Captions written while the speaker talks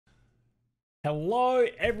Hello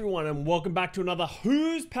everyone and welcome back to another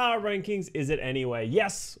Whose Power Rankings Is It Anyway?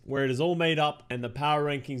 Yes, where it is all made up and the power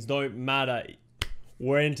rankings don't matter.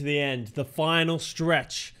 We're into the end, the final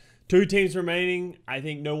stretch. 2 teams remaining. I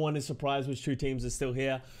think no one is surprised which 2 teams are still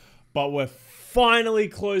here, but we're finally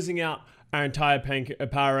closing out our entire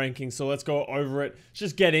power rankings. So let's go over it. Let's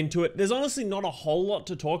just get into it. There's honestly not a whole lot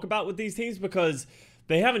to talk about with these teams because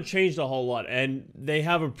they haven't changed a whole lot and they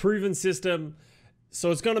have a proven system. So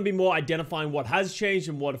it's going to be more identifying what has changed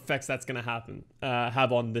and what effects that's going to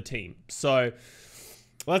have on the team. So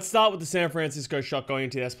let's start with the San Francisco Shock going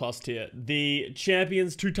into the S+ tier. The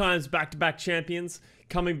champions, 2 times back-to-back champions,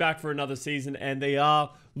 coming back for another season, and they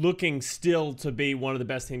are looking still to be one of the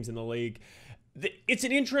best teams in the league. It's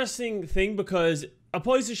an interesting thing because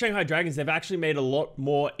opposed to Shanghai Dragons, they've actually made a lot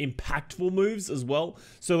more impactful moves as well.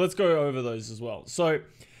 So let's go over those as well. So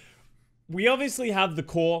we obviously have the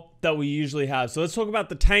core that we usually have. So let's talk about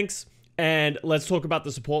the tanks and let's talk about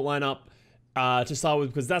the support lineup to start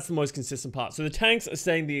with because that's the most consistent part. So the tanks are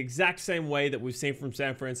staying the exact same way that we've seen from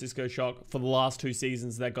San Francisco Shock for the last 2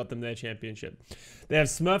 seasons that got them their championship. They have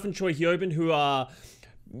Smurf and Choi Hyobin, who are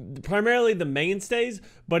primarily the mainstays,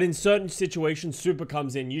 but in certain situations, Super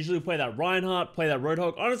comes in. Usually play that Reinhardt, play that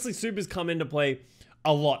Roadhog. Honestly, Super's come into play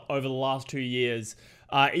a lot over the last 2 years.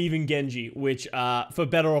 Even Genji, which for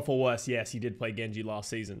better or for worse, yes, he did play Genji last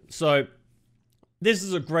season. So this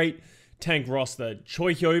is a great tank roster.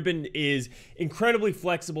 Choi Hyobin is incredibly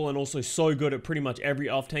flexible and also so good at pretty much every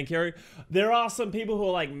off-tank hero. There are some people who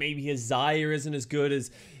are like, maybe his Zarya isn't as good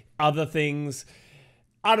as other things.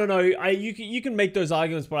 I don't know. You can make those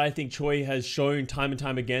arguments, but I think Choi has shown time and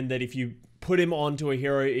time again that if you put him onto a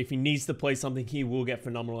hero, if he needs to play something, he will get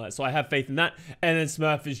phenomenal at. So I have faith in that. And then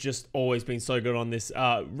Smurf has just always been so good on this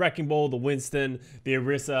Wrecking Ball, the Winston, the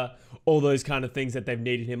Orisa, all those kind of things that they've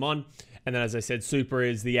needed him on. And then, as I said, Super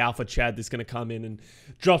is the alpha Chad that's going to come in and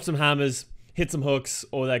drop some hammers, hit some hooks,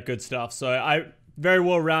 all that good stuff. So very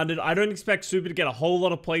well rounded. I don't expect Super to get a whole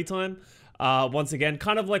lot of playtime. Once again,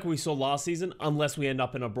 kind of like we saw last season, unless we end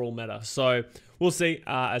up in a brawl meta. So we'll see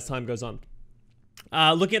as time goes on.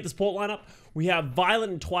 Looking at the support lineup, we have Violet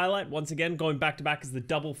and Twilight, once again, going back-to-back as the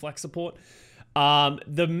double flex support.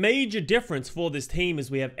 The major difference for this team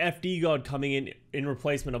is we have FD God coming in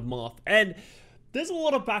replacement of Moth. And there's a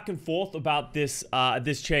lot of back and forth about this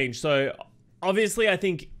this change. So, obviously, I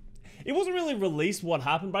think it wasn't really released what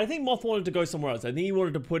happened, but I think Moth wanted to go somewhere else. I think he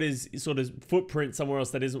wanted to put his sort of footprint somewhere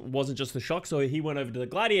else that wasn't just the Shock, so he went over to the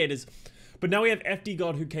Gladiators. But now we have FD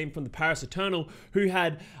God, who came from the Paris Eternal, who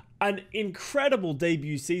had an incredible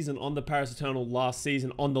debut season on the Paris Eternal last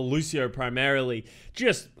season, on the Lucio primarily,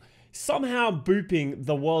 just somehow booping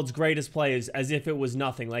the world's greatest players as if it was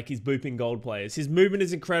nothing, like he's booping gold players. His movement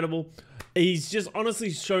is incredible. He's just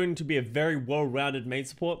honestly shown to be a very well-rounded main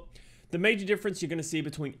support. The major difference you're going to see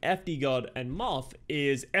between FD God and Moth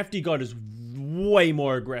is FD God is way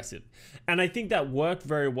more aggressive. And I think that worked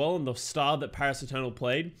very well in the style that Paris Eternal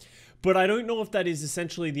played. But I don't know if that is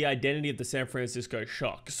essentially the identity of the San Francisco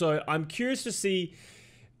Shock. So I'm curious to see,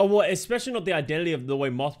 well, especially not the identity of the way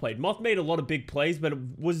Moth played. Moth made a lot of big plays, but it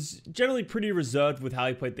was generally pretty reserved with how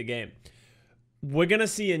he played the game. We're going to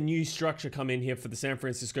see a new structure come in here for the San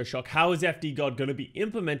Francisco Shock. How is FD God going to be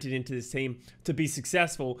implemented into this team to be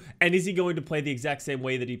successful? And is he going to play the exact same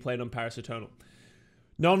way that he played on Paris Eternal?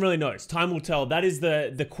 No one really knows. Time will tell. That is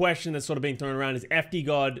the question that's sort of being thrown around is FD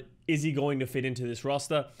God, is he going to fit into this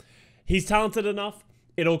roster? He's talented enough.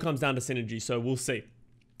 It all comes down to synergy, so we'll see.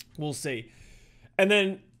 We'll see. And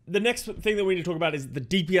then the next thing that we need to talk about is the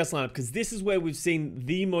DPS lineup, because this is where we've seen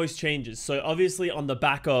the most changes. So obviously on the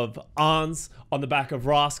back of Arns, on the back of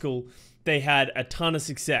Rascal, they had a ton of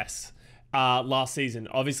success last season.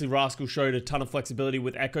 Obviously Rascal showed a ton of flexibility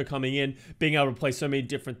with Echo coming in, being able to play so many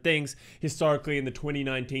different things. Historically in the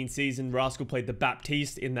 2019 season, Rascal played the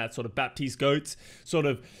Baptiste in that sort of Baptiste Goats, sort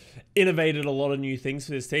of innovated a lot of new things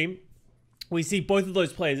for this team. We see both of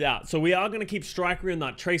those players out. So we are going to keep Striker in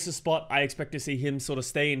that Tracer spot. I expect to see him sort of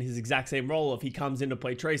stay in his exact same role if he comes in to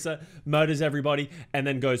play Tracer, murders everybody, and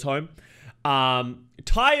then goes home.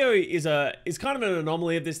 Tayo is kind of an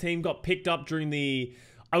anomaly of this team. Got picked up during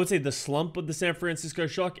I would say the slump of the San Francisco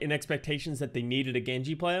Shock in expectations that they needed a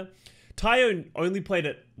Genji player. Tayo only played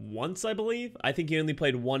it once, I believe. I think he only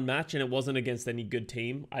played 1 match, and it wasn't against any good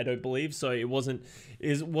team, I don't believe. So it wasn't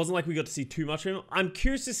like we got to see too much of him. I'm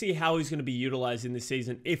curious to see how he's going to be utilized in this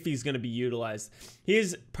season, if he's going to be utilized. He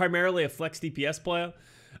is primarily a flex DPS player,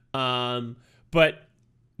 but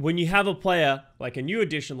when you have a player like a new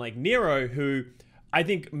addition like Nero, who I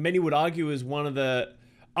think many would argue is one of the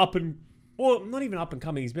not even up and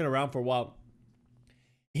coming, he's been around for a while.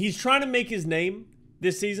 He's trying to make his name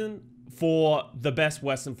this season for the best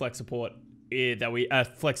Western flex support that we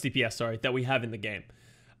flex DPS, sorry, that we have in the game.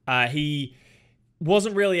 He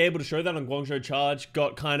wasn't really able to show that on Guangzhou Charge,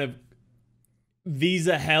 got kind of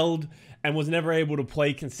visa held and was never able to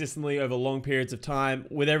play consistently over long periods of time.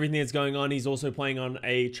 With everything that's going on, he's also playing on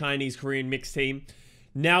a Chinese-Korean mixed team.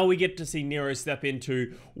 Now we get to see Nero step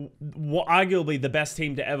into what arguably the best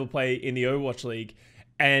team to ever play in the Overwatch League,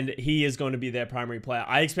 and he is going to be their primary player.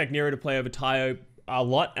 I expect Nero to play over Tayo a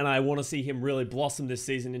lot, and I want to see him really blossom this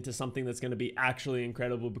season into something that's going to be actually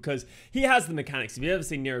incredible, because he has the mechanics. If you've ever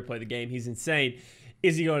seen Nero play the game, he's insane.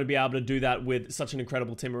 Is he going to be able to do that with such an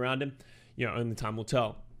incredible team around him? You know, only time will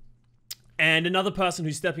tell. And another person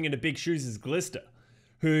who's stepping into big shoes is Custa,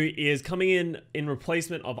 who is coming in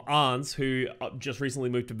replacement of Arns, who just recently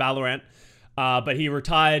moved to Valorant. But he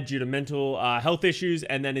retired due to mental health issues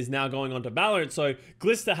and then is now going on to Valorant. So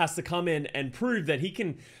Custa has to come in and prove that he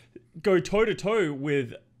can go toe-to-toe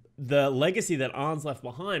with the legacy that Arns left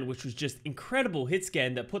behind, which was just incredible hit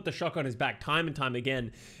scan that put the shock on his back time and time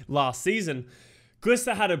again last season.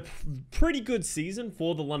 Custa had a pretty good season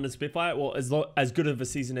for the London Spitfire. Well, as good of a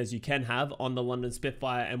season as you can have on the London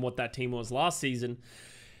Spitfire and what that team was last season.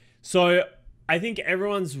 So I think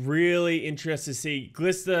everyone's really interested to see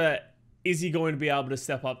Custa, is he going to be able to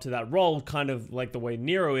step up to that role, kind of like the way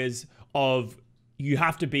Nero is, of you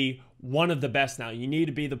have to be one of the best now. You need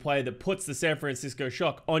to be the player that puts the San Francisco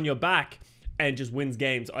Shock on your back and just wins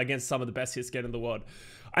games against some of the best hit scan in the world.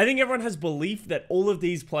 I think everyone has belief that all of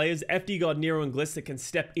these players, FD God, Nero, and Custa, can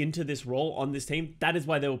step into this role on this team. That is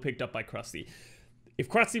why they were picked up by Krusty. If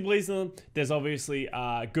Krusty believes in them, there's obviously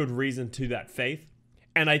a good reason to that faith.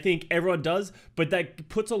 And I think everyone does, but that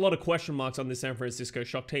puts a lot of question marks on the San Francisco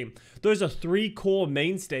Shock team. Those are three core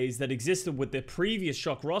mainstays that existed with their previous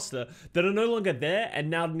Shock roster that are no longer there and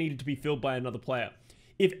now needed to be filled by another player.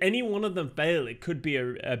 If any one of them fail, it could be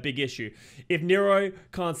a big issue. If Nero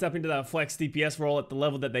can't step into that flex DPS role at the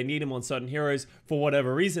level that they need him on certain heroes for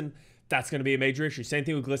whatever reason, that's going to be a major issue. Same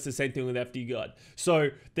thing with Custa, same thing with FD God. So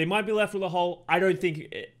they might be left with a hole. I don't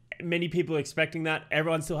think many people are expecting that.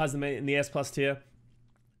 Everyone still has them in the S+ tier.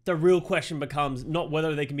 The real question becomes not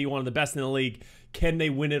whether they can be one of the best in the league. Can they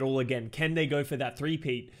win it all again? Can they go for that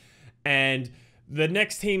three-peat? And the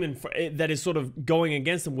next team that is sort of going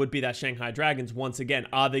against them would be that Shanghai Dragons. Once again,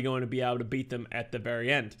 are they going to be able to beat them at the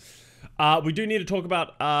very end? We do need to talk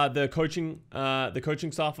about the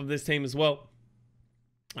coaching staff of this team as well.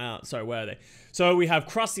 Sorry, where are they? So we have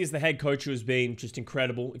Krusty as the head coach, who has been just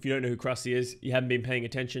incredible. If you don't know who Krusty is, you haven't been paying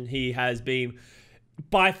attention. He has been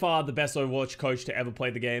by far the best Overwatch coach to ever play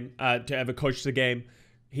the game, to ever coach the game.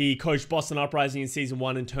 He coached Boston Uprising in Season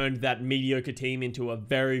 1 and turned that mediocre team into a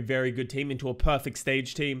very, very good team, into a perfect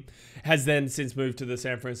stage team. Has then since moved to the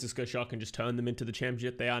San Francisco Shock and just turned them into the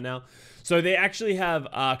championship they are now. So they actually have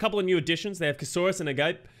a couple of new additions. They have Kasaurus and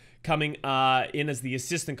Agape coming in as the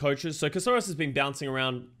assistant coaches. So Kasaurus has been bouncing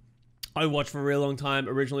around Overwatch for a really long time,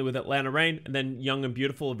 originally with Atlanta Reign, and then Young and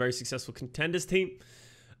Beautiful, a very successful contenders team.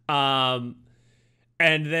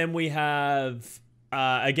 And then we have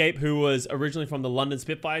Agape, who was originally from the London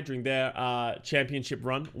Spitfire during their championship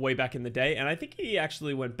run way back in the day. And I think he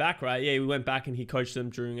actually went back, right? Yeah, we went back and he coached them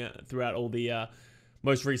throughout all the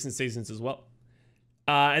most recent seasons as well.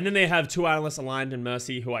 And then they have two analysts, Aligned and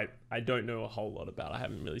Mercy, who I don't know a whole lot about. I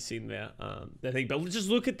haven't really seen their thing. But just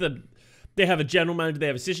look at they have a general manager, they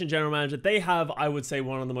have assistant general manager. They have, I would say,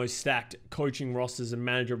 one of the most stacked coaching rosters and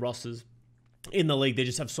manager rosters in the league. They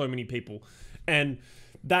just have so many people. And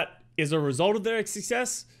that is a result of their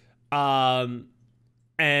success. But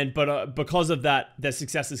because of that, their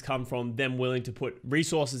success has come from them willing to put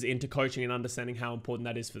resources into coaching and understanding how important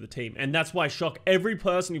that is for the team. And that's why Shock, every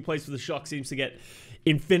person who plays for the Shock seems to get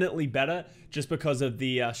infinitely better just because of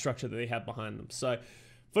the structure that they have behind them. So,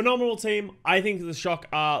 phenomenal team. I think the Shock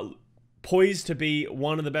are poised to be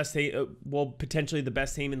one of the best team, well, potentially the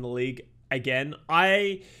best team in the league again.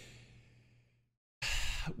 I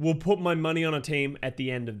will put my money on a team at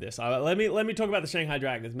the end of this. Let me talk about the Shanghai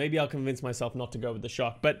Dragons. Maybe I'll convince myself not to go with the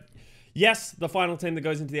Shock. But yes, the final team that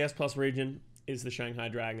goes into the S+ region is the Shanghai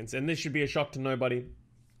Dragons. And this should be a shock to nobody.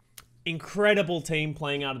 Incredible team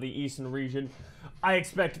playing out of the Eastern region. I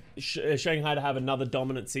expect Shanghai to have another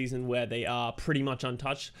dominant season where they are pretty much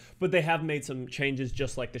untouched. But they have made some changes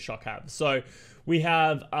just like the Shock have. So we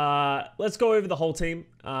have, let's go over the whole team,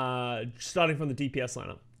 starting from the DPS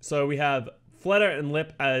lineup. So we have Flutter and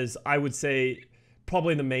Lip as, I would say,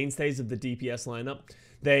 probably the mainstays of the DPS lineup.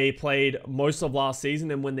 They played most of last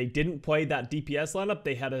season, and when they didn't play that DPS lineup,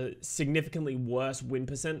 they had a significantly worse win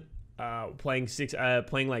percent, playing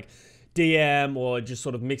like DM or just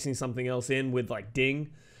sort of mixing something else in with like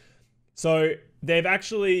Ding. So they've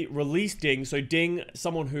actually released Ding. So Ding,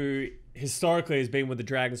 someone who historically has been with the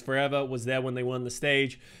Dragons forever, was there when they won the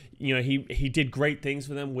stage. You know, he did great things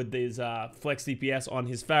for them with his flex DPS on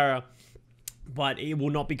his Pharah, but he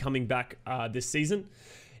will not be coming back this season.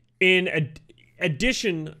 In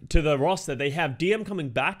addition to the roster, they have DM coming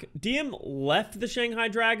back. DM left the Shanghai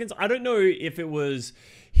Dragons. I don't know if it was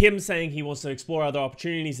him saying he wants to explore other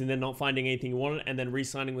opportunities and then not finding anything he wanted and then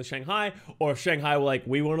re-signing with Shanghai, or if Shanghai were like,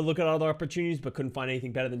 we want to look at other opportunities but couldn't find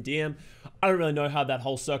anything better than DM. I don't really know how that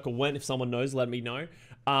whole circle went. If someone knows, let me know.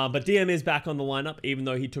 But DM is back on the lineup, even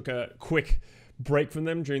though he took a quick break from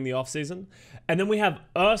them during the offseason. And then we have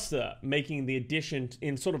Ursa making the addition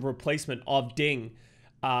in sort of replacement of Ding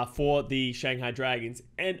for the Shanghai Dragons.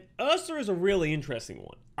 And Ursa is a really interesting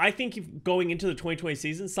one. I think if going into the 2020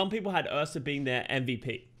 season, some people had Ursa being their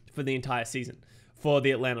MVP for the entire season for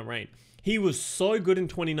the Atlanta Reign. He was so good in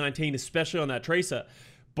 2019, especially on that Tracer.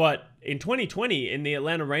 But in 2020, in the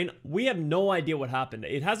Atlanta Reign, we have no idea what happened.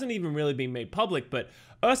 It hasn't even really been made public, but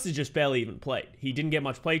Ursa just barely even played. He didn't get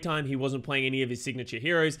much playtime. He wasn't playing any of his signature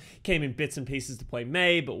heroes. Came in bits and pieces to play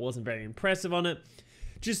Mei, but wasn't very impressive on it.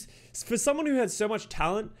 Just for someone who had so much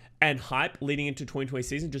talent and hype leading into 2020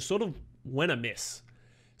 season, just sort of went amiss.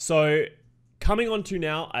 So coming on to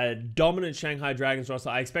now a dominant Shanghai Dragons roster,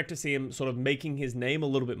 I expect to see him sort of making his name a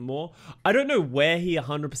little bit more. I don't know where he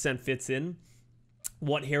 100% fits in,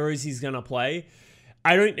 what heroes he's going to play.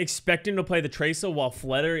 I don't expect him to play the Tracer while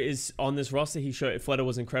Fleta is on this roster. Fleta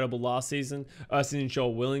was incredible last season. Ursa didn't show a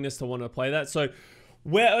willingness to want to play that. So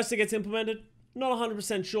where Ursa gets implemented, not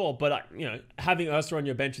 100% sure, but you know, having Ursa on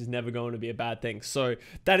your bench is never going to be a bad thing. So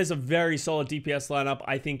that is a very solid DPS lineup.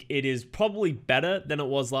 I think it is probably better than it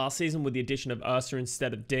was last season with the addition of Ursa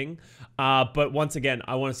instead of Ding. But once again,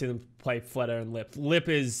 I want to see them play Fleta and Lip. Lip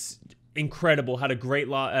is incredible, had a great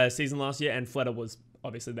season last year, and Fleta was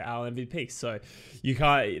obviously the AL MVP. So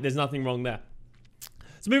there's nothing wrong there.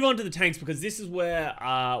 Let's move on to the tanks, because this is where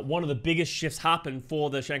one of the biggest shifts happened for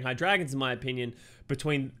the Shanghai Dragons, in my opinion,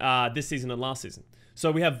 between this season and last season.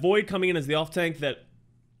 So we have Void coming in as the off-tank that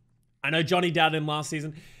I know Johnny doubted him last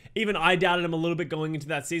season. Even I doubted him a little bit going into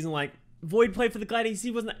that season. Like, Void played for the Gladiators.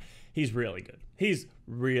 He's really good. He's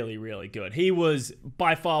really, really good. He was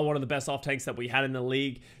by far one of the best off-tanks that we had in the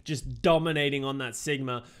league, just dominating on that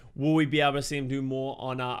Sigma. Will we be able to see him do more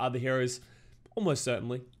on other heroes? Almost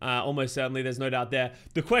certainly. Almost certainly. There's no doubt there.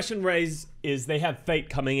 The question raised is they have Fate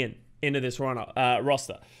coming into this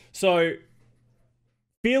roster. So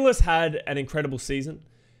Fearless had an incredible season,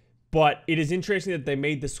 but it is interesting that they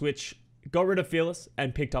made the switch, got rid of Fearless,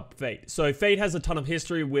 and picked up Fate. So Fate has a ton of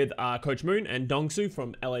history with Coach Moon and Dongsu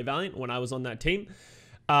from LA Valiant when I was on that team.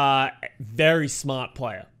 Very smart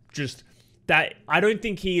player. Just that, I don't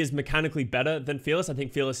think he is mechanically better than Fearless. I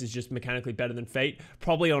think Fearless is just mechanically better than Fate,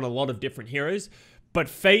 probably on a lot of different heroes. But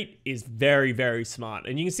Fate is very, very smart.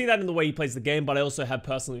 And you can see that in the way he plays the game, but I also have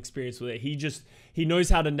personal experience with it. He knows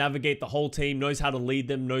how to navigate the whole team, knows how to lead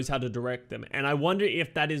them, knows how to direct them. And I wonder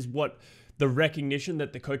if that is what the recognition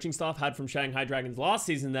that the coaching staff had from Shanghai Dragons last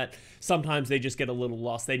season, that sometimes they just get a little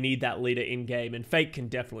lost. They need that leader in game, and Fate can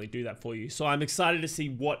definitely do that for you. So I'm excited to see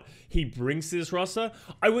what he brings to this roster.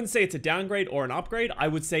 I wouldn't say it's a downgrade or an upgrade. I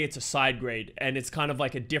would say it's a side grade, and it's kind of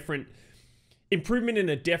like a different improvement in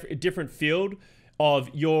a different field of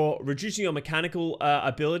you're reducing your mechanical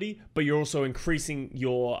ability, but you're also increasing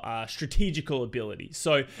your strategical ability.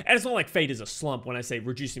 So, and it's not like Fate is a slump when I say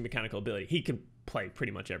reducing mechanical ability. He can play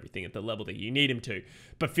pretty much everything at the level that you need him to,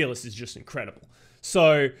 but Fearless is just incredible.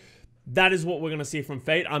 So that is what we're going to see from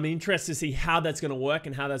Fate. I'm interested to see how that's going to work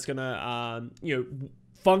and how that's going to,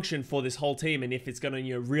 function for this whole team, and if it's going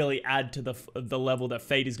to, really add to the level that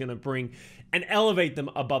Fate is going to bring and elevate them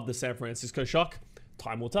above the San Francisco Shock.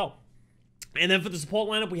 Time will tell. And then for the support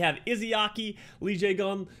lineup, we have Izayaki, Lee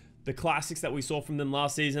Jae-gon, the classics that we saw from them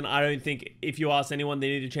last season. I don't think, if you ask anyone, they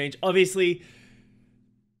need to change. Obviously,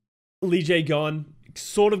 Lee Jae-gon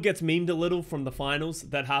sort of gets memed a little from the finals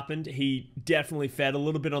that happened. He definitely fed a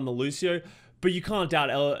little bit on the Lucio, but you can't doubt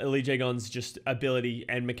Lee Jae-gon's just ability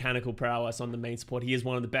and mechanical prowess on the main support. He is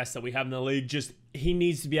one of the best that we have in the league. Just, he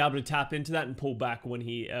needs to be able to tap into that and pull back when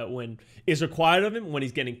when is required of him, when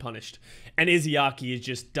he's getting punished. And Izayaki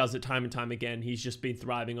just does it time and time again. He's just been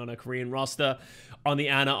thriving on a Korean roster, on the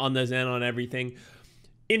Ana, on the Zen, on everything.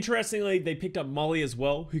 Interestingly, they picked up Molly as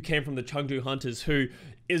well, who came from the Chengdu Hunters, who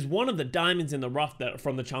is one of the diamonds in the rough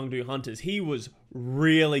from the Chengdu Hunters. He was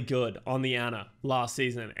really good on the Ana last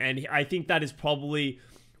season, and I think that is probably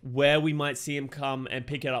where we might see him come and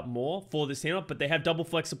pick it up more for this team up. But they have double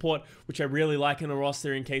flex support, which I really like in a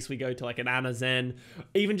roster in case we go to like an Ana Zen.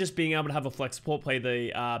 Even just being able to have a flex support play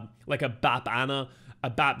the like a BAP Ana a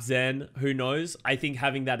Bap Zen, who knows? I think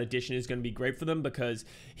having that addition is going to be great for them because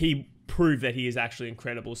he proved that he is actually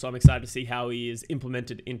incredible. So I'm excited to see how he is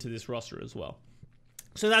implemented into this roster as well.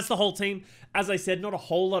 So that's the whole team. As I said, not a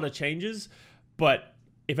whole lot of changes, but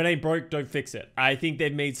if it ain't broke, don't fix it. I think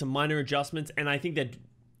they've made some minor adjustments, and I think that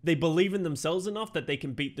they believe in themselves enough that they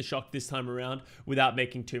can beat the Shock this time around without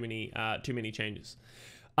making too many changes.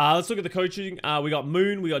 Let's look at the coaching. We got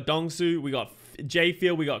Moon, we got Dongsu, we got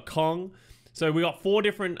J-Field, we got Kong. So we got 4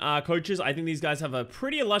 different coaches. I think these guys have a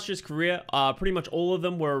pretty illustrious career. Pretty much all of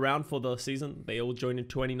them were around for the season. They all joined in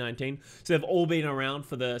 2019. So they've all been around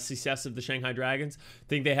for the success of the Shanghai Dragons. I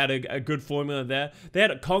think they had a good formula there. They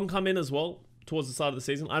had Kong come in as well towards the start of the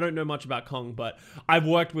season. I don't know much about Kong, but I've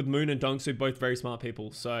worked with Moon and Dongsu, both very smart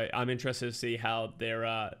people. So I'm interested to see how they're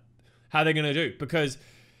going to do, because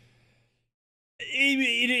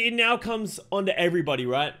it now comes onto everybody,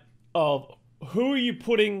 right? Of who are you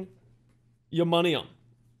putting your money on?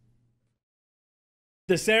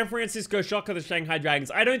 The San Francisco Shock or the Shanghai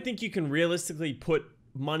Dragons? I don't think you can realistically put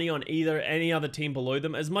money on any other team below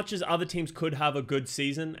them. As much as other teams could have a good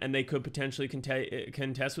season and they could potentially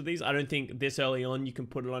contest with these, I don't think this early on you can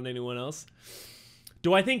put it on anyone else.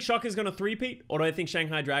 Do I think Shock is going to three-peat, or do I think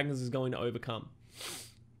Shanghai Dragons is going to overcome?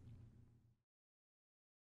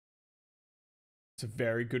 It's a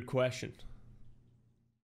very good question.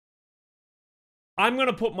 I'm going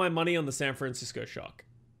to put my money on the San Francisco Shock.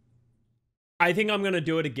 I think I'm going to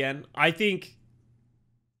do it again. I think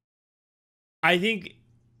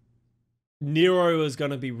Nero is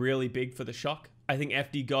going to be really big for the Shock. I think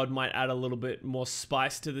FD God might add a little bit more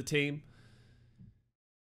spice to the team.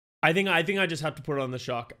 I think I just have to put it on the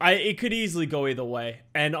Shock. It could easily go either way.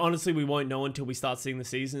 And honestly, we won't know until we start seeing the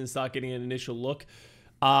season and start getting an initial look.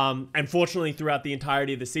 And fortunately, throughout the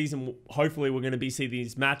entirety of the season, hopefully we're going to see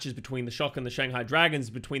these matches between the Shock and the Shanghai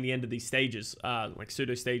Dragons between the end of these stages, like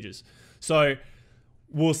pseudo stages. So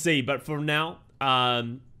we'll see. But for now,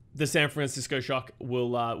 the San Francisco Shock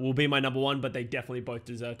will be my number 1, but they definitely both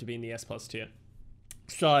deserve to be in the S+ tier.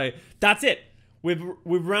 So that's it. We've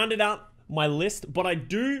rounded out my list, but I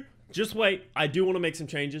do want to make some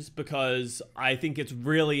changes because I think it's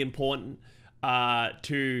really important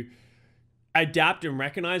to adapt and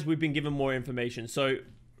recognize we've been given more information. So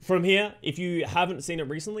from here, if you haven't seen it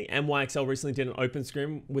recently, NYXL recently did an open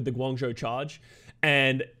scrim with the Guangzhou Charge,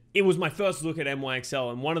 and it was my first look at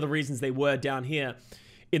NYXL, and one of the reasons they were down here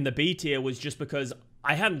in the B tier was just because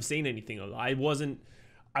I hadn't seen anything of it. I wasn't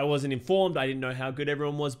informed. I didn't know how good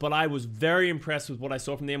everyone was, but I was very impressed with what I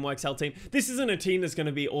saw from the NYXL team. This isn't a team that's going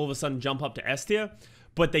to be all of a sudden jump up to S tier,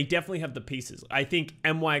 but they definitely have the pieces. I think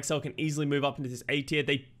NYXL can easily move up into this A tier.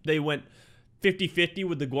 They went 50-50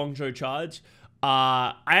 with the Guangzhou Charge.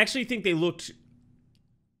 I actually think they looked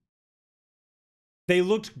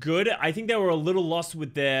good. I think they were a little lost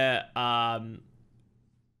with their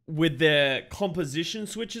composition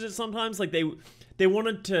switches at sometimes. Like they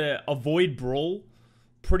wanted to avoid brawl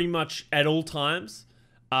pretty much at all times.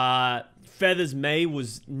 Feather's May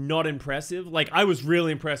was not impressive. Like, I was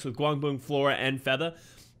really impressed with Guangbong, Flora, and Feather.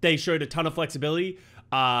 They showed a ton of flexibility.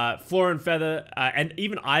 Flora and Feather, and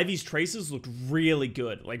even Ivy's traces looked really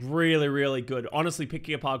good. Like, really, really good. Honestly,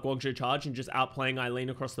 picking apart Guangzhou Charge and just outplaying Eileen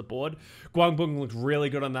across the board. Guangbong looked really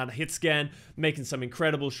good on that hit scan, making some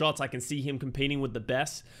incredible shots. I can see him competing with the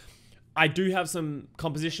best. I do have some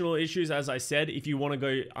compositional issues, as I said. If you want to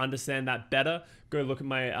go understand that better, go look at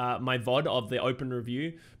my my VOD of the open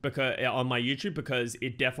review on my YouTube, because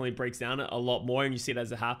it definitely breaks down a lot more and you see it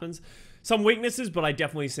as it happens. Some weaknesses, but I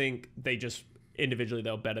definitely think they just individually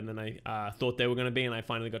they were better than I thought they were going to be, and I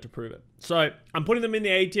finally got to prove it. So I'm putting them in the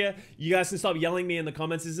A tier. You guys can stop yelling me in the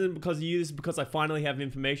comments. This isn't because of you, this is because I finally have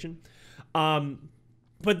information.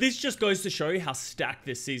 But this just goes to show you how stacked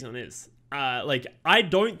this season is. Like, I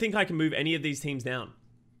don't think I can move any of these teams down.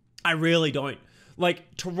 I really don't.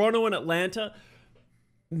 Like, Toronto and Atlanta,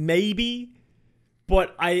 maybe,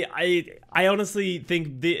 but I honestly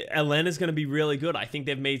think Atlanta's going to be really good. I think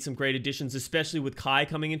they've made some great additions, especially with Kai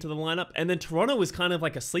coming into the lineup. And then Toronto was kind of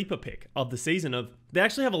like a sleeper pick of the season. They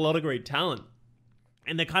actually have a lot of great talent,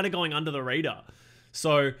 and they're kind of going under the radar.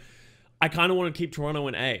 So I kind of want to keep Toronto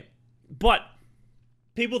in A. But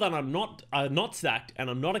people that are not stacked and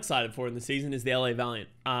I'm not excited for in the season is the LA Valiant.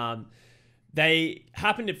 They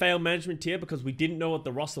happened to fail management tier because we didn't know what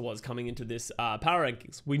the roster was coming into this power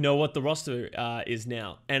rankings. We know what the roster is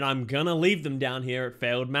now, and I'm gonna leave them down here at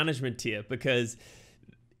failed management tier because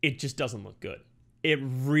it just doesn't look good. It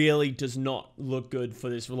really does not look good for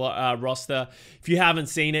this roster. If you haven't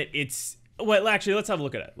seen it, well, actually, let's have a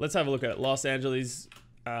look at it. Los Angeles.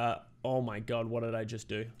 Oh my God, what did I just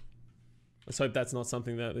do? Let's hope that's not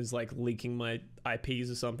something that is like leaking my IPs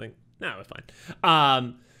or something. No, we're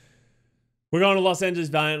fine. We're going to Los Angeles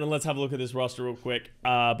Valiant, and let's have a look at this roster real quick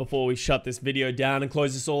before we shut this video down and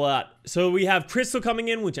close this all out. So we have Crystal coming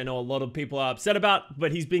in, which I know a lot of people are upset about,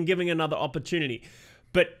 but he's been giving another opportunity.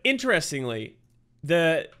 But interestingly,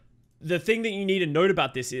 the thing that you need to note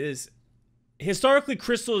about this is, historically,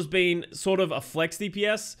 Crystal has been sort of a flex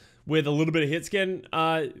DPS with a little bit of hit scan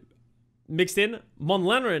mixed in. Mon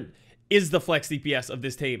Lennart is the flex DPS of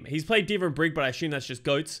this team. He's played Diva and Brig, but I assume that's just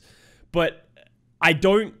goats. But I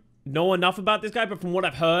don't know enough about this guy, but from what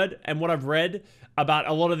I've heard and what I've read about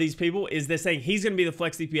a lot of these people is they're saying he's going to be the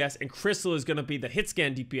flex DPS and Crystal is going to be the hit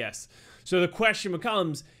scan DPS. So the question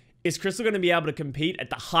becomes, is Crystal going to be able to compete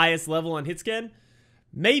at the highest level on hit scan?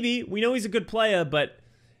 Maybe. We know he's a good player, but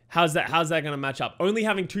how's that going to match up? Only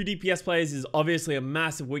having 2 DPS players is obviously a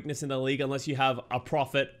massive weakness in the league unless you have a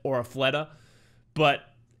Prophet or a Fleta, but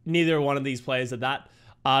neither one of these players are that.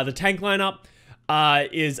 The tank lineup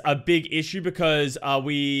is a big issue because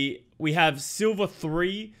we have Silver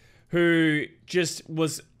 3, who just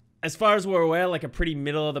was, as far as we're aware, like a pretty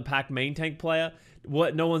middle of the pack main tank player.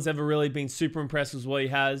 What no one's ever really been super impressed with what he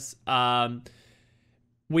has.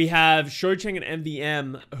 We have Shocheng and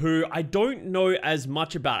MVM, who I don't know as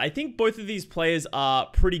much about. I think both of these players are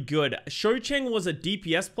pretty good. Shocheng was a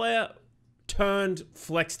DPS player turned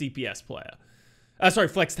flex DPS player. Sorry,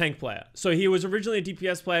 flex tank player. So he was originally a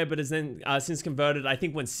DPS player, but has then since converted, I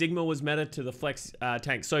think when Sigma was meta, to the flex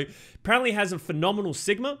tank. So apparently has a phenomenal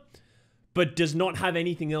Sigma, but does not have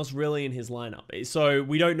anything else really in his lineup. So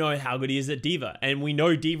we don't know how good he is at Diva. And we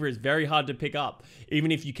know Diva is very hard to pick up,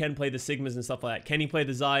 even if you can play the Sigmas and stuff like that. Can he play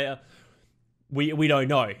the Xayah? We don't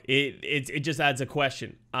know. It just adds a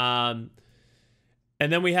question. And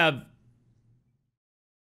then we have,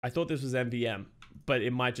 I thought this was MVM, but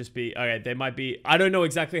it might just be, okay, they might be, I don't know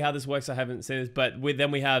exactly how this works. I haven't seen this, but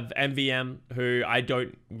then we have MVM, who I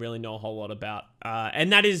don't really know a whole lot about.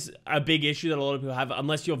 And that is a big issue that a lot of people have,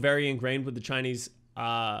 unless you're very ingrained with the Chinese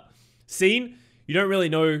scene. You don't really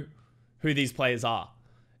know who these players are.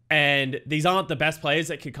 And these aren't the best players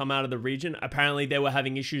that could come out of the region. Apparently, they were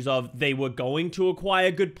having issues of they were going to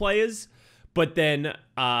acquire good players, but then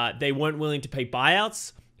they weren't willing to pay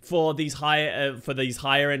buyouts for these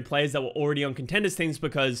higher end players that were already on contenders teams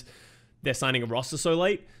because they're signing a roster so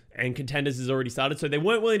late and contenders has already started. So they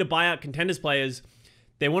weren't willing to buy out contenders players.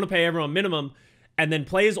 They want to pay everyone minimum. And then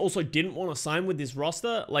players also didn't want to sign with this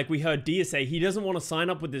roster. Like we heard Dia say, he doesn't want to sign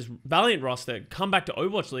up with this Valiant roster, come back to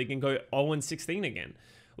Overwatch League and go 0-16 again.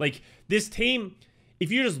 Like this team,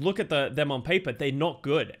 if you just look at them on paper, they're not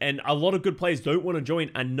good. And a lot of good players don't want to join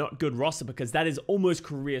a not good roster because that is almost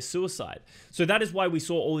career suicide. So that is why we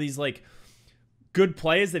saw all these like good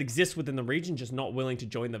players that exist within the region just not willing to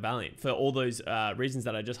join the Valiant for all those reasons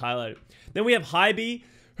that I just highlighted. Then we have Hybe,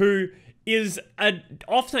 who is an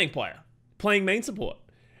off-tank player playing main support.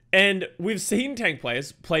 And we've seen tank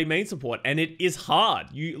players play main support, and it is hard.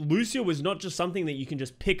 Lucio is not just something that you can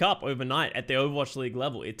just pick up overnight at the Overwatch League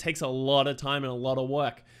level. It takes a lot of time and a lot of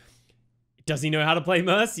work. Does he know how to play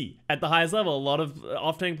Mercy at the highest level? A lot of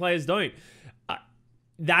off-tank players don't.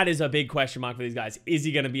 That is a big question mark for these guys. Is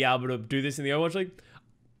he going to be able to do this in the Overwatch League?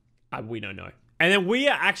 We don't know. And then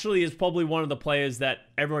Weir actually is probably one of the players that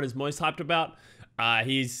everyone is most hyped about.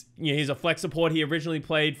 He's a flex support. He originally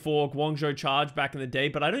played for Guangzhou Charge back in the day,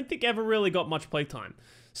 but I don't think ever really got much playtime.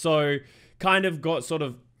 So kind of got sort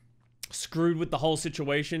of screwed with the whole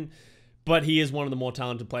situation, but he is one of the more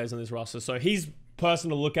talented players on this roster. So he's a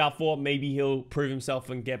person to look out for. Maybe he'll prove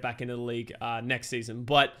himself and get back into the league next season.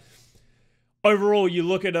 But overall, you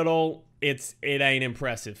look at it all, it ain't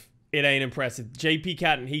impressive. It ain't impressive. JP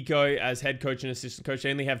Cat and Hiko as head coach and assistant coach,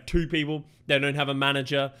 they only have 2 people. They don't have a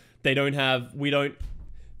manager. They don't have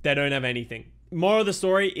anything. Moral of the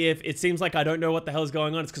story, if it seems like I don't know what the hell is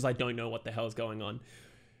going on, it's because I don't know what the hell is going on.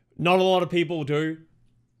 Not a lot of people do.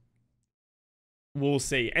 We'll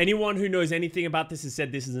see. Anyone who knows anything about this has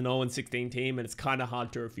said this is an 0-16 team, and it's kind of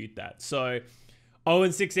hard to refute that. So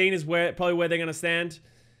 0-16 is probably where they're going to stand.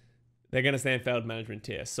 They're going to stand failed management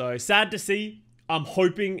tier. So sad to see. I'm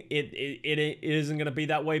hoping it isn't going to be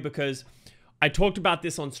that way because I talked about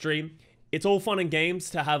this on stream. It's all fun and games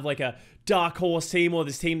to have like a dark horse team or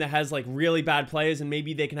this team that has like really bad players and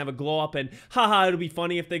maybe they can have a glow up and haha, it'll be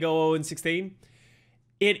funny if they go 0-16.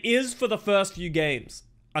 It is for the first few games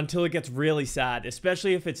until it gets really sad,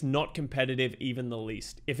 especially if it's not competitive even the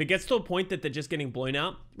least. If it gets to a point that they're just getting blown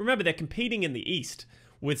out, remember they're competing in the East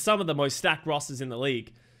with some of the most stacked rosters in the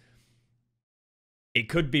league. It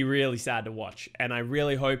could be really sad to watch. And I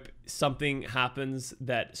really hope something happens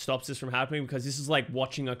that stops this from happening because this is like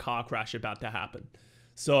watching a car crash about to happen.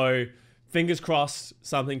 So Fingers crossed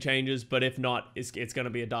something changes, but if not, it's going to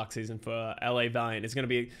be a dark season for LA Valiant. It's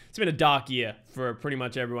been a dark year for pretty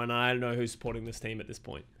much everyone. I don't know who's supporting this team at this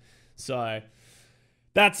point. So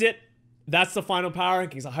that's it. That's the final power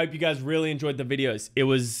rankings. I hope you guys really enjoyed the videos. It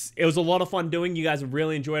was a lot of fun doing. You guys have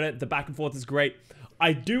really enjoyed it. The back and forth is great.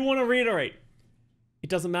 I do want to reiterate, it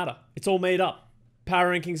doesn't matter. It's all made up.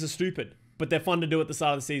 Power rankings are stupid, but they're fun to do at the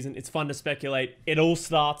start of the season. It's fun to speculate. It all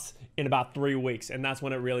starts in about 3 weeks, and that's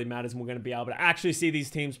when it really matters, and we're going to be able to actually see these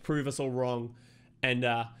teams prove us all wrong and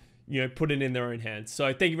you know, put it in their own hands.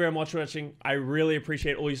 So thank you very much for watching. I really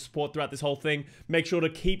appreciate all your support throughout this whole thing. Make sure to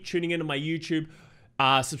keep tuning into my YouTube.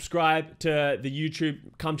 Subscribe to the YouTube.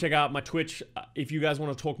 Come check out my Twitch if you guys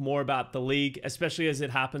want to talk more about the league, especially as it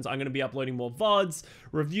happens. I'm going to be uploading more VODs,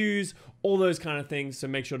 reviews, all those kind of things, so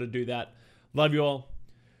make sure to do that. Love you all.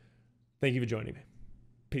 Thank you for joining me.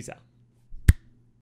 Peace out.